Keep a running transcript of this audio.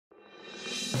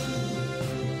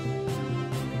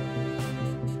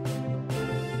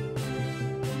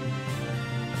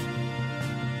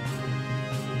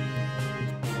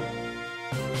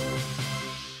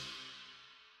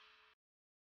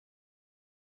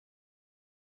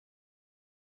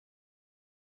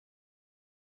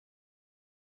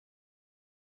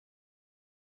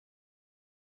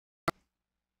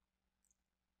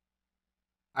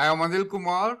I am Anil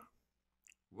Kumar.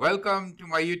 Welcome to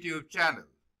my YouTube channel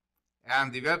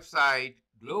and the website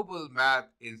Global Math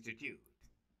Institute.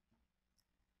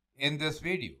 In this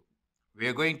video, we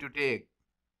are going to take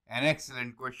an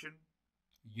excellent question,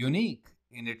 unique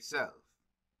in itself.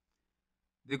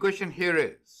 The question here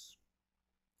is,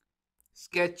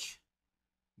 sketch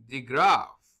the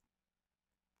graph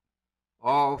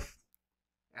of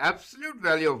absolute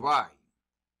value of y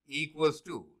equals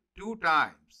to 2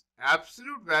 times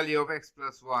absolute value of x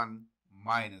plus 1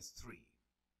 minus 3.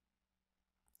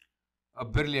 A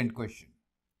brilliant question.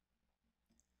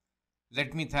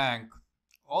 Let me thank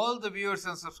all the viewers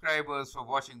and subscribers for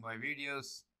watching my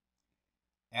videos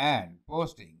and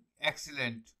posting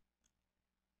excellent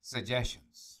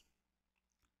suggestions.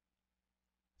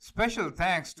 Special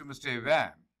thanks to Mr.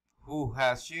 Ivan, who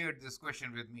has shared this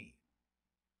question with me.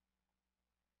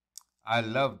 I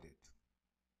loved it.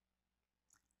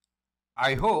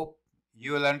 I hope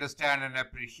you will understand and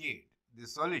appreciate the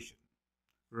solution,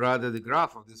 rather the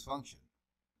graph of this function,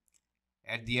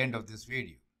 at the end of this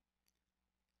video,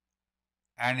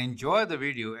 and enjoy the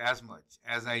video as much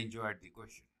as I enjoyed the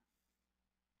question.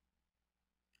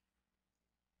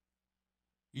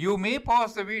 You may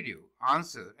pause the video,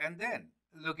 answer, and then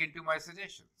look into my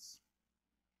suggestions.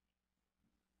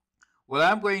 Well,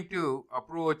 I'm going to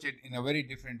approach it in a very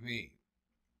different way.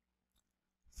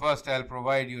 First, I'll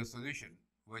provide you a solution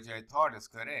which I thought is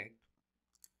correct,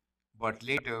 but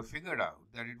later figured out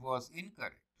that it was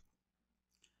incorrect.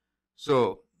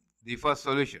 So, the first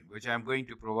solution which I'm going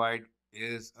to provide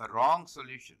is a wrong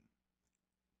solution.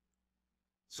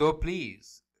 So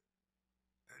please,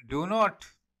 do not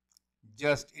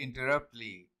just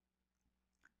interruptly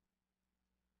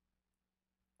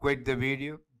quit the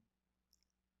video.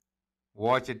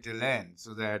 Watch it till end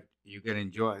so that you can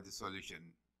enjoy the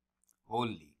solution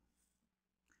wholly.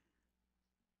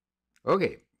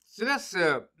 Okay, so let's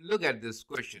look at this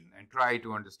question and try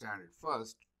to understand it.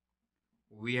 First,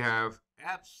 we have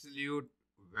absolute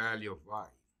value of y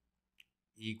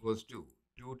equals to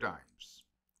 2 times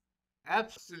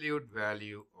absolute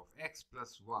value of x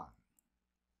plus 1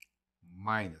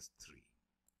 minus 3.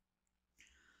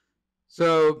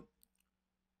 So,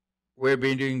 we've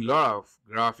been doing a lot of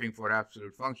graphing for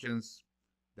absolute functions.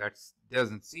 That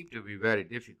doesn't seem to be very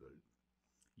difficult.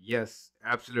 Yes,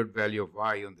 absolute value of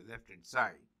y on the left hand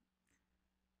side.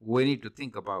 We need to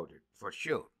think about it for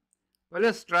sure. But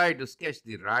let's try to sketch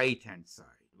the right hand side,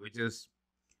 which is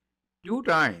 2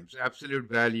 times absolute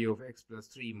value of x plus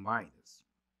 3 minus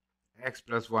x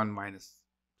plus 1 minus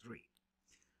 3.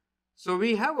 So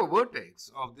we have a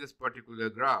vertex of this particular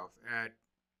graph at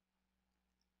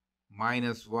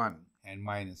minus 1 and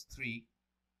minus 3,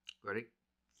 correct?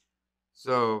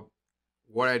 So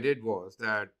what I did was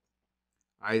that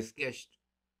I sketched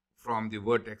from the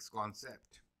vertex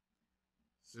concept.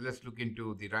 So let's look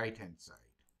into the right hand side.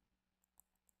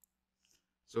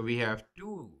 So we have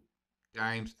 2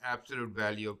 times absolute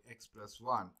value of x plus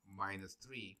 1 minus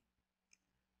 3.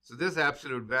 So this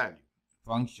absolute value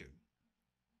function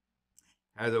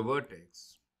has a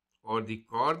vertex, or the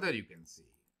corner you can say,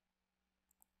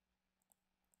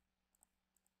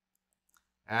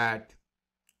 at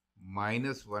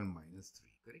minus 1 minus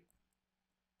 3, correct?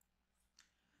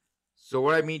 So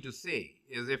what I mean to say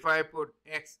is, if I put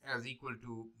x as equal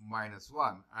to minus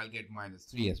 1, I'll get minus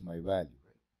 3 as my value,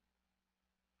 right?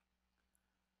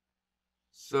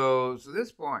 So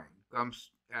this point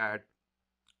comes at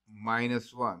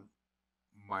minus 1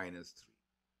 minus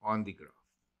 3 on the graph.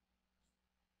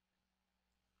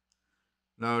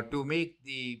 Now, to make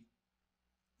the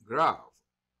graph,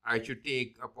 I should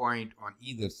take a point on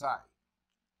either side.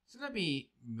 So let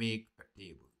me make a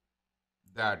table.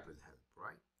 That will help,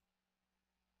 right?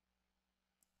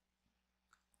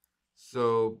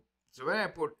 So when I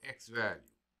put x value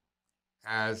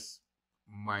as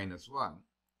minus 1,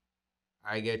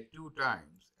 I get 2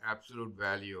 times absolute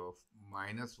value of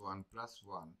minus 1 plus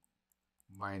 1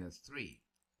 minus 3,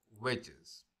 which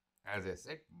is, as I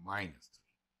said, minus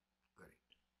 3. Correct.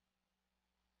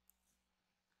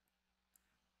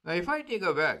 Now, if I take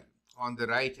a value on the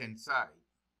right hand side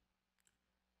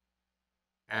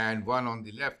and one on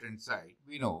the left hand side,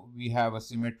 we know we have a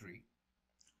symmetry.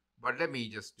 But let me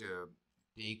just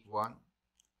take one.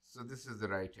 So this is the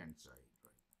right hand side.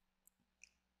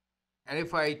 And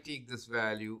if I take this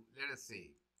value, let us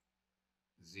say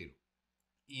 0.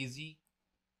 Easy.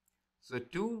 So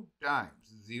 2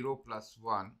 times 0 plus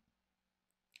 1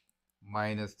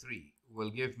 minus 3 will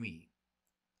give me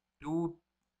 2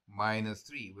 minus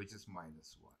 3, which is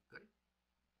minus 1. Correct?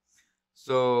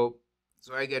 So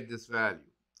I get this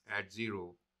value at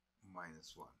 0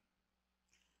 minus 1.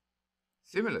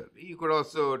 Similarly, you could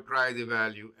also try the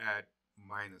value at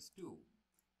 -2,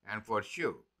 and for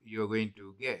sure, you're going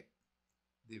to get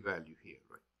the value here,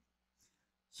 right?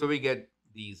 So we get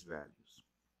these values.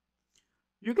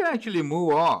 You can actually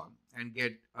move on and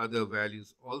get other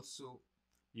values also.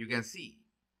 You can see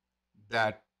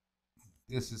that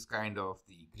this is kind of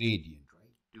the gradient,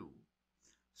 right? 2.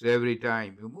 So every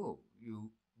time you move,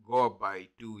 you go up by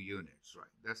 2 units,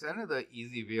 right? That's another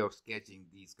easy way of sketching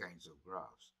these kinds of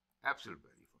graphs, absolute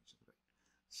value functions, right?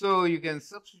 So you can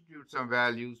substitute some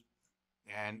values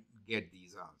and get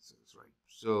these answers, right?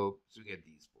 So get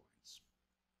these points.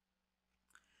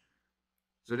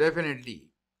 So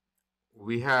definitely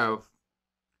we have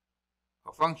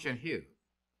a function here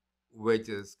which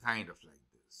is kind of like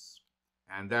this.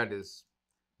 And that is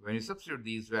when you substitute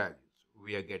these values,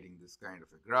 we are getting this kind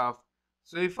of a graph.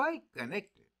 So if I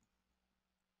connect it,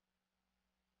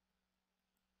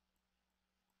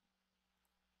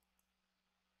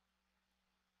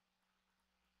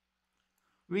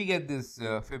 we get this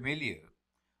familiar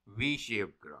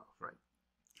V-shaped graph, right?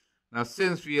 Now,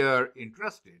 since we are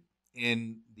interested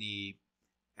in the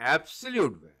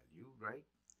absolute value, right?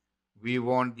 We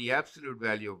want the absolute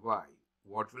value of y.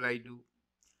 What will I do?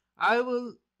 I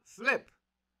will flip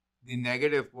the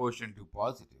negative portion to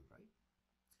positive, right?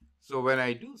 So when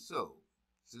I do so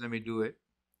let me do it.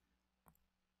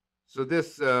 So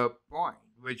this point,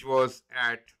 which was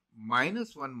at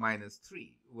 -1,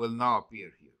 -3, will now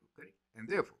appear here, okay? And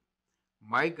therefore,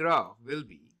 my graph will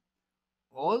be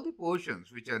all the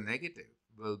portions which are negative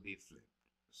will be flipped.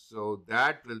 So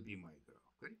that will be my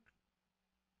graph, correct?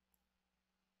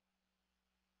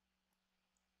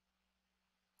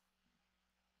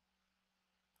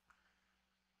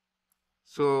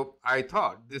 So I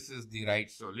thought this is the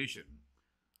right solution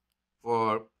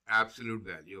for absolute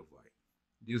value of y.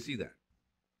 Do you see that?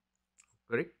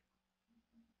 Correct?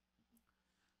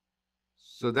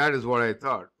 So that is what I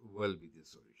thought will be the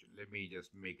solution. Let me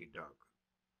just make it dark.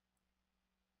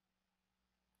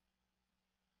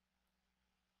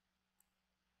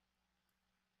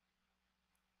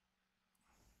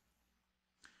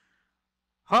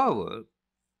 However,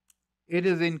 it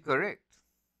is incorrect.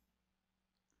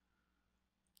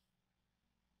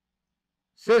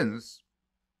 Since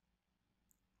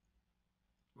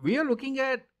we are looking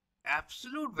at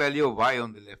absolute value of y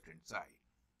on the left hand side,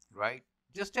 right?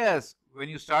 Just as when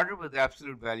you started with the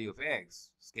absolute value of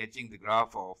x, sketching the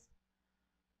graph of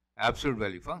absolute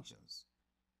value functions,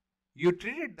 you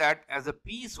treated that as a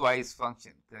piecewise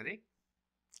function, correct?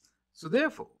 So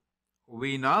therefore,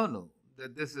 we now know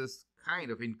that this is kind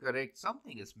of incorrect.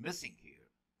 Something is missing here.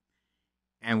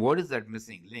 And what is that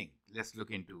missing link? Let's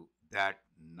look into that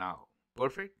now.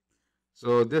 Perfect.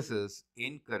 So this is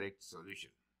incorrect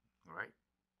solution. All right.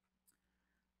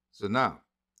 So now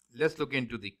let's look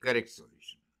into the correct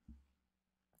solution.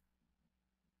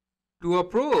 To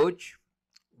approach,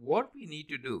 what we need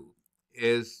to do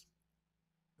is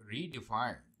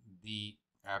redefine the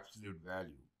absolute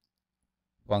value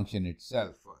function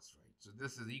itself first, right? So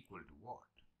this is equal to what?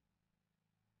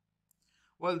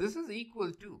 Well, this is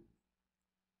equal to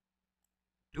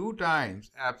 2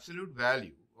 times absolute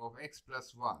value of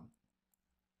x+1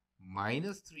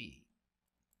 -3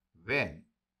 when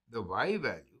the y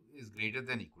value is greater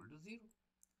than equal to 0.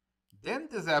 Then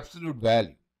this absolute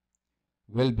value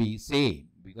will be same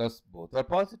because both are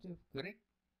positive, correct?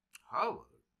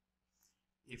 However,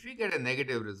 if you get a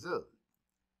negative result,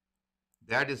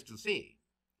 that is to say,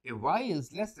 if y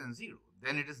is less than 0,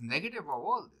 then it is negative of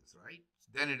all this, right?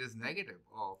 Then it is negative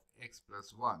of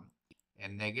x+1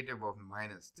 and negative of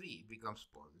 -3 becomes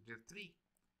 +3.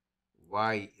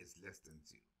 Y is less than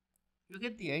 0. You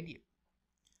get the idea.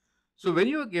 So when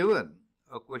you are given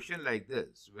a question like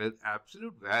this with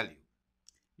absolute value,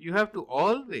 you have to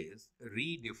always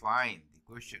redefine the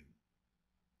question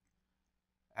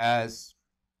as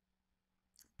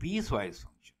piecewise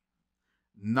function.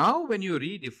 Now when you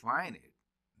redefine it,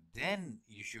 then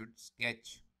you should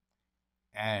sketch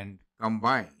and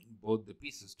combine both the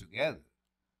pieces together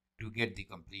to get the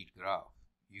complete graph.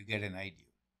 You get an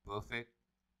idea. Perfect.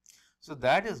 So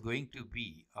that is going to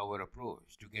be our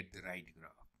approach to get the right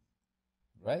graph.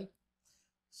 Right?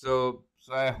 So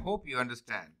I hope you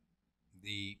understand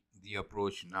the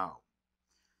approach now.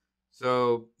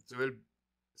 So we'll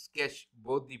sketch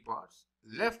both the parts.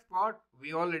 Left part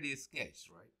we already sketched,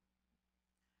 right?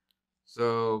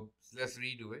 So let's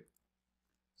redo it.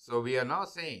 So we are now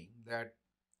saying that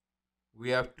we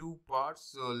have 2 parts.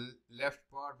 So left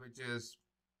part, which is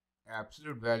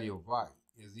absolute value of y,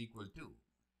 is equal to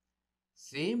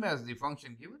same as the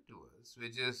function given to us,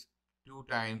 which is 2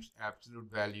 times absolute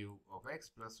value of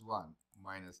x+1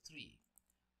 -3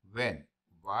 when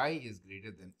y is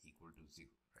greater than equal to 0,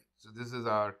 right? So this is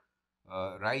our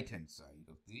right hand side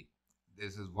of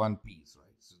this is one piece,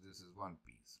 right? So this is one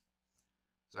piece.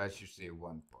 So I should say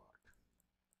one part.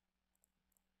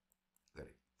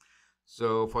 Correct.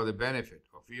 So for the benefit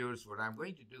of viewers, what I'm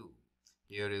going to do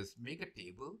here is make a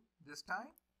table this time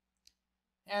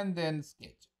and then sketch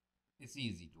it. It's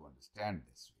easy to understand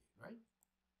this way, right?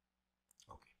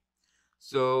 Okay.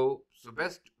 So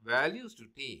best values to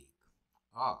take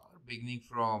are beginning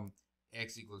from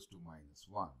x equals to minus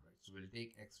 1, right? So we'll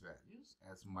take x values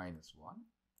as minus 1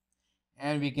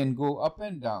 and we can go up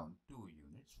and down 2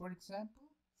 units, for example.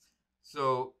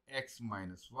 So x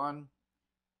minus 1,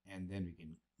 and then we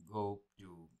can go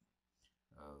to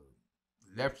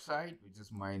left side, which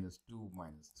is minus 2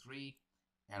 minus 3,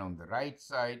 and on the right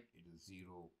side it is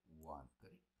 0 1,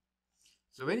 correct?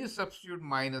 So when you substitute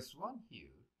minus 1 here,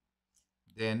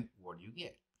 then what do you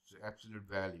get? So absolute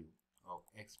value of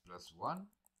x plus 1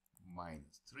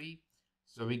 minus 3.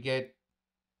 So we get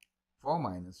for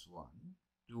minus 1,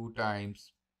 2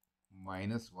 times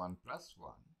minus 1 plus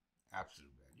 1,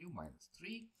 absolute value minus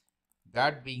 3.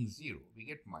 That being 0, we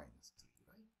get minus 3,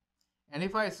 right? And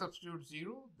if I substitute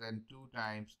 0, then 2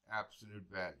 times absolute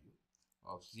value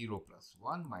of 0 plus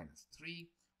 1 minus 3,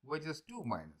 which is 2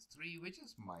 minus 3, which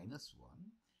is minus 1.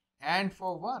 And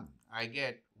for 1, I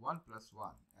get 1 plus 1,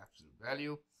 absolute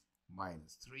value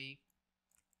minus 3.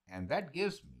 And that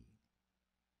gives me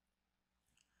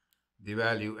the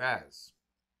value as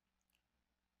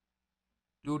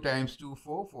 2 times 2,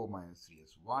 4, 4 minus 3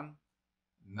 is 1.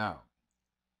 Now,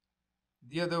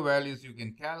 the other values you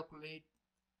can calculate,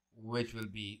 which will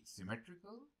be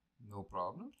symmetrical, no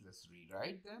problem. Let's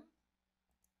rewrite them.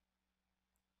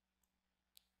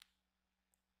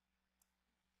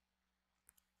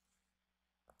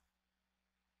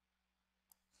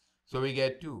 So we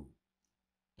get 2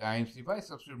 times, if I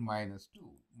substitute minus 2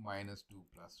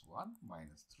 plus 1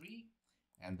 minus 3,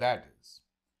 and that is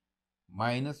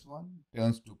minus 1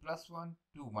 turns to plus 1,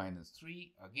 2 minus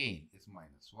 3 again is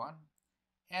minus 1,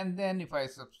 and then if I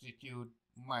substitute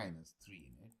minus 3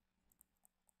 in it,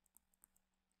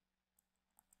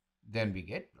 then we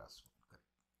get plus 1, correct?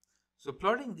 So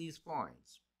plotting these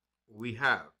points,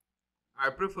 I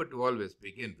prefer to always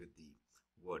begin with the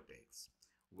vertex,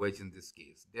 which in this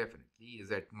case definitely is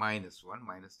at minus 1,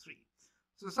 minus 3.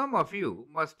 So some of you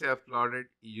must have plotted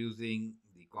using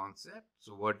the concept.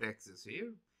 So vertex is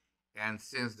here, and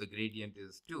since the gradient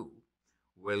is 2,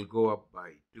 we'll go up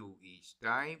by 2 each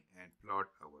time and plot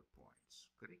our points,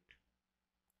 correct?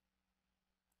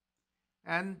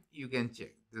 And you can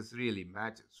check this really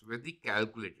matches with the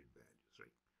calculated values, right?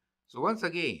 So once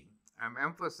again, I'm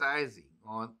emphasizing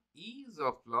on ease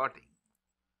of plotting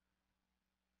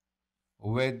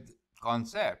with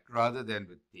concept rather than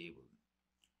with table.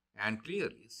 And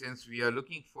clearly, since we are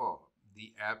looking for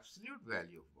the absolute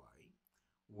value of y,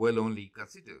 we'll only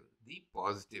consider the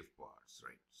positive parts,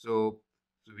 right? So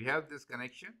we have this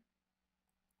connection.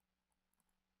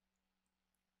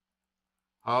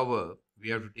 However, we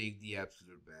have to take the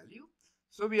absolute value.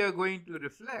 So we are going to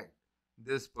reflect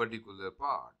this particular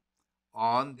part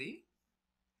on the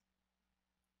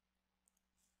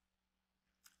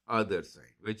other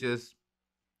side, which is,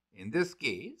 in this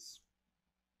case,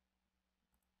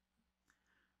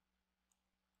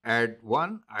 add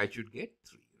 1, I should get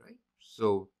 3, right?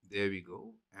 So there we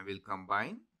go, and we'll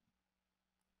combine,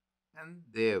 and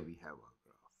there we have our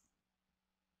graph.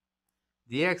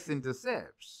 The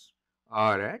x-intercepts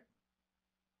are at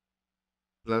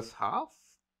plus half,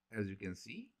 as you can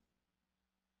see,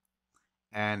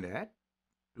 and at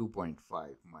 2.5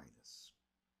 minus.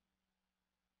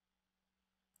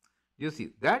 You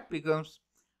see, that becomes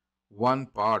one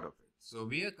part of it. So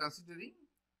we are considering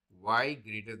y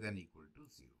greater than equal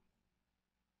to 0.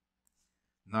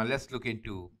 Now let's look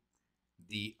into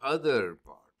the other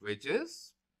part, which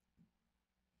is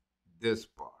this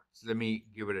part. So let me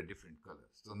give it a different color.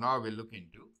 So now we'll look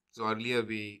into, so earlier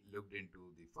we looked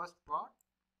into the first part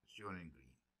shown in green.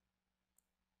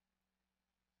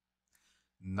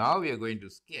 Now we are going to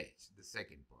sketch the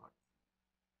second part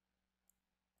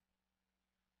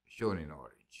shown in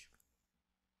orange.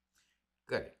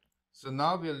 Correct. So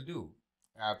now we'll do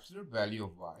absolute value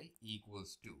of y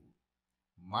equals to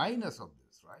minus of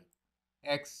this, right?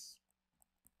 X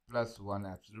plus 1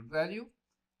 absolute value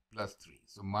plus 3.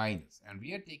 So minus, and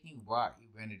we are taking y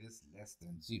when it is less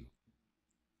than 0.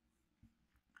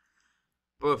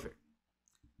 Perfect.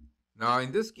 Now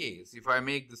in this case, if I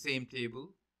make the same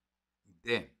table,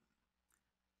 then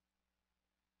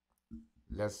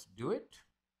let's do it.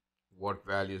 What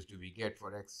values do we get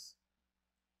for x?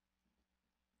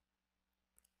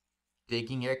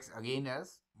 taking x again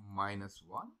as minus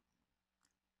 1,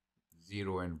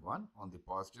 0 and 1 on the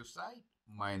positive side,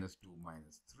 minus 2,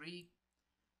 minus 3.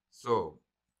 So,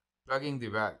 plugging the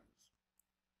values,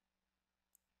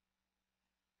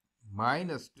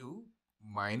 minus 2,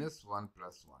 minus 1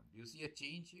 plus 1. Do you see a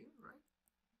change here, right?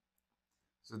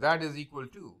 So, that is equal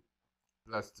to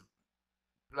plus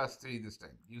 3 this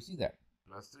time. Do you see that?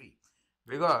 Plus 3.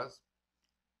 Because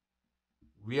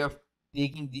we are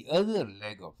taking the other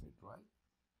leg of it, right?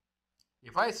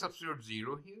 If I substitute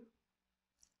 0 here,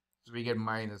 so we get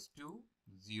minus 2,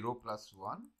 0 plus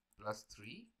 1 plus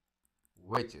 3,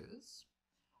 which is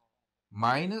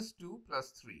minus 2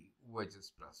 plus 3, which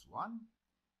is plus 1.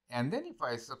 And then if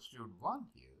I substitute 1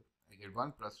 here, I get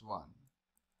 1 plus 1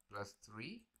 plus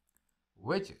 3,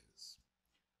 which is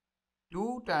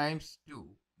 2 times 2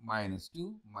 minus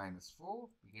 2 minus 4,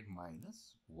 we get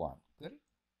minus 1, correct?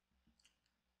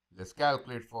 Let's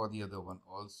calculate for the other one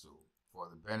also for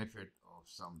the benefit of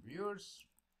some viewers.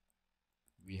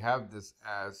 We have this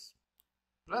as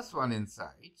plus 1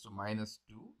 inside, so minus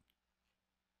 2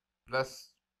 plus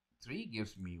 3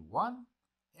 gives me 1,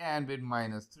 and with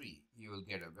minus 3 you will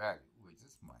get a value which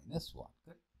is minus 1.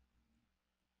 Correct?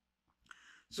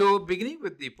 So beginning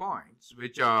with the points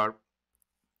which are,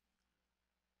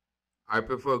 I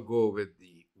prefer go with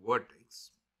the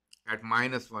vertex. At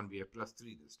minus 1 we have plus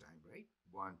 3 this time, right?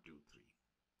 1, 2, 3.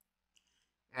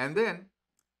 And then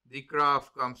the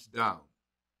graph comes down.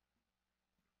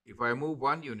 If I move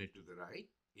 1 unit to the right,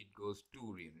 it goes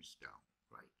 2 units down,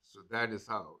 right? So that is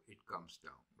how it comes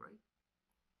down, right?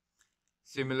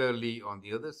 Similarly, on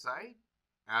the other side,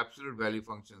 absolute value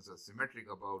functions are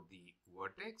symmetric about the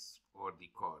vertex or the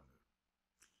corner.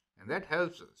 And that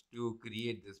helps us to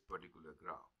create this particular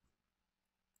graph.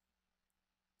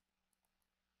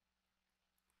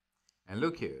 And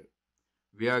look here,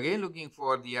 we are again looking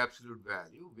for the absolute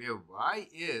value where y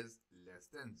is less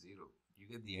than 0. You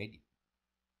get the idea?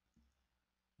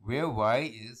 Where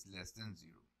y is less than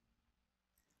 0.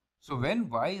 So when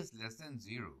y is less than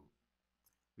 0,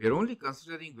 we are only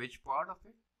considering which part of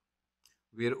it?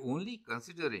 We are only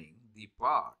considering the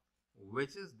part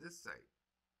which is this side.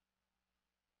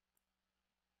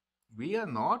 We are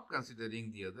not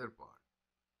considering the other part.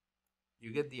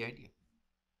 You get the idea?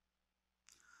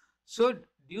 So, do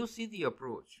you see the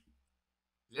approach?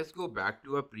 Let's go back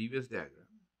to our previous diagram.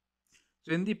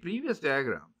 So, in the previous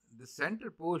diagram, the center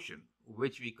portion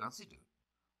which we considered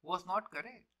was not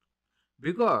correct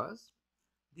because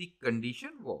the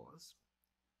condition was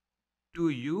to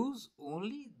use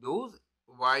only those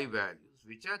y values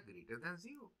which are greater than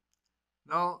 0.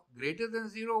 Now, greater than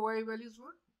 0 y values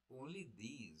what? Only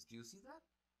these. Do you see that?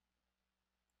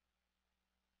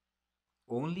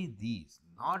 Only these,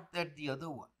 not that the other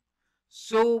one.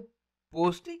 So,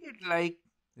 posting it like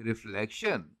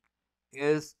reflection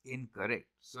is incorrect.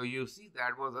 So, you see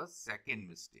that was a second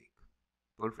mistake.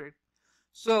 Perfect.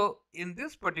 So, in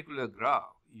this particular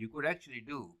graph, you could actually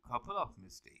do a couple of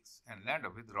mistakes and land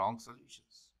up with wrong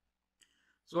solutions.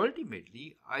 So,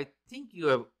 ultimately, I think you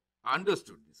have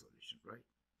understood the solution, right?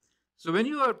 So, when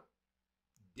you are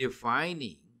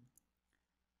defining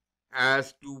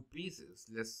as two pieces,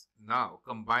 let's now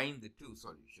combine the two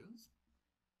solutions.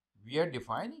 We are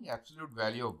defining absolute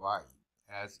value of y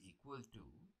as equal to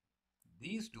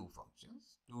these two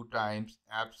functions, 2 times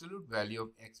absolute value of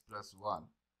x plus 1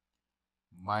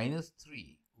 minus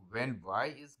 3 when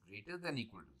y is greater than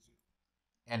equal to 0,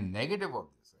 and negative of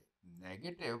this, right?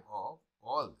 Negative of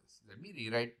all this. Let me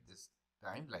rewrite this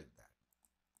time like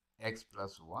that. X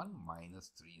plus 1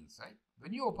 minus 3 inside.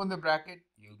 When you open the bracket,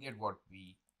 you get what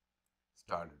we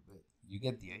started with. You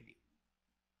get the idea.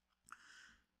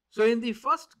 So in the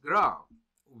first graph,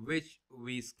 which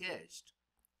we sketched,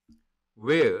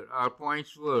 where our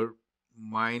points were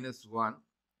minus 1,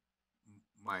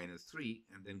 minus 3,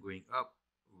 and then going up,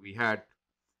 we had,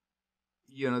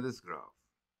 this graph.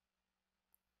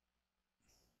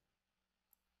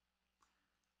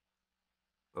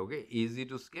 Okay, easy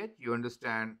to sketch. You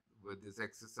understand with this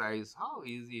exercise how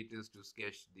easy it is to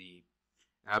sketch the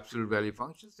absolute value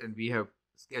functions, and we have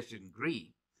sketched in green.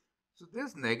 So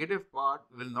this negative part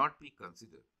will not be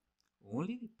considered.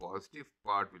 Only the positive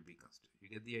part will be considered. You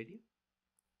get the idea?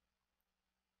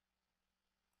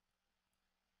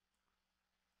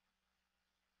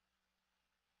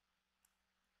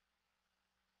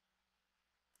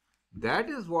 That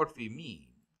is what we mean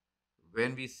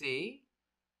when we say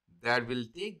that we'll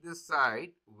take this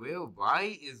side where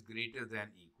y is greater than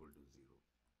equal to 0.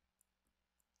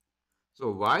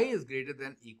 So y is greater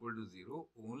than equal to 0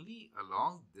 only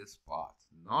along this path,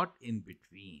 not in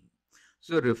between.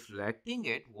 So reflecting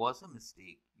it was a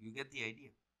mistake. You get the idea?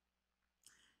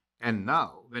 And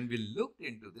now, when we looked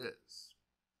into this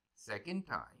second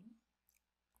time,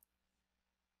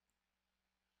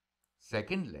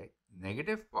 second leg,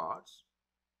 negative parts,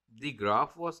 the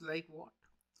graph was like what?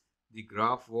 The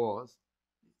graph was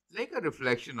like a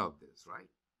reflection of this, right?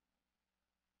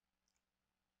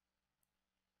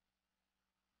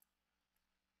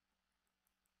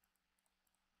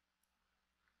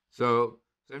 So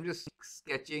I'm just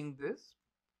sketching this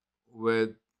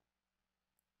with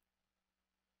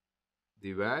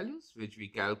the values which we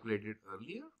calculated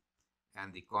earlier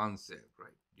and the concept,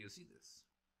 right? Do you see this?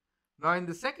 Now in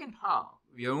the second half,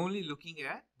 we are only looking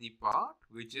at the part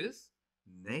which is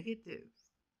negative,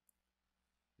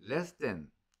 less than.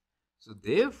 So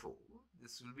therefore,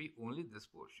 this will be only this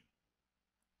portion,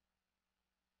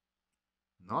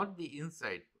 not the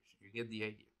inside portion. You get the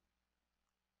idea?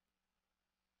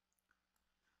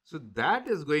 So that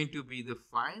is going to be the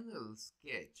final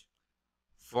sketch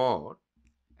for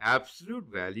absolute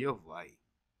value of y.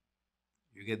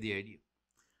 You get the idea?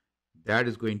 That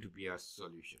is going to be our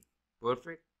solution.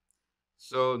 Perfect.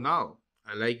 So now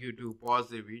I'd like you to pause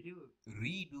the video,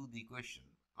 redo the question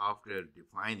after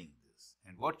defining this.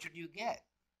 And what should you get?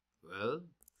 Well,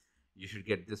 you should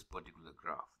get this particular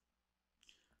graph.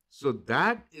 So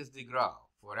that is the graph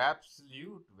for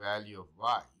absolute value of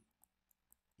y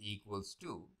equals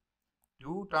to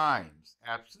 2 times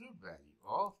absolute value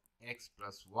of x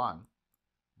plus 1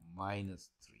 minus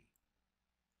 3.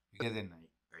 You get an idea,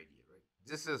 right?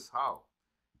 This is how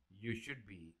you should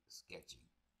be sketching.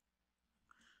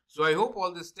 So I hope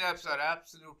all the steps are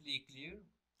absolutely clear.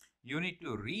 You need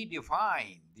to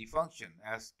redefine the function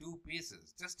as two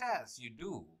pieces, just as you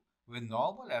do with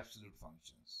normal absolute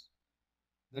functions.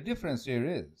 The difference here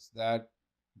is that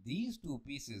these two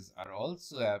pieces are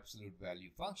also absolute value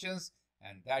functions,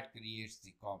 and that creates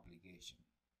the complication.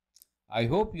 I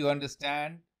hope you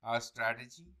understand our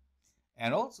strategy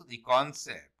and also the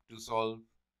concept to solve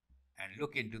and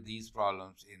look into these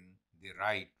problems in the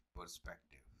right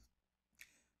perspective.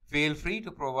 Feel free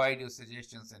to provide your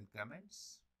suggestions and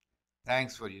comments.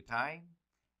 Thanks for your time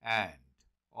and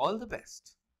all the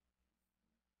best.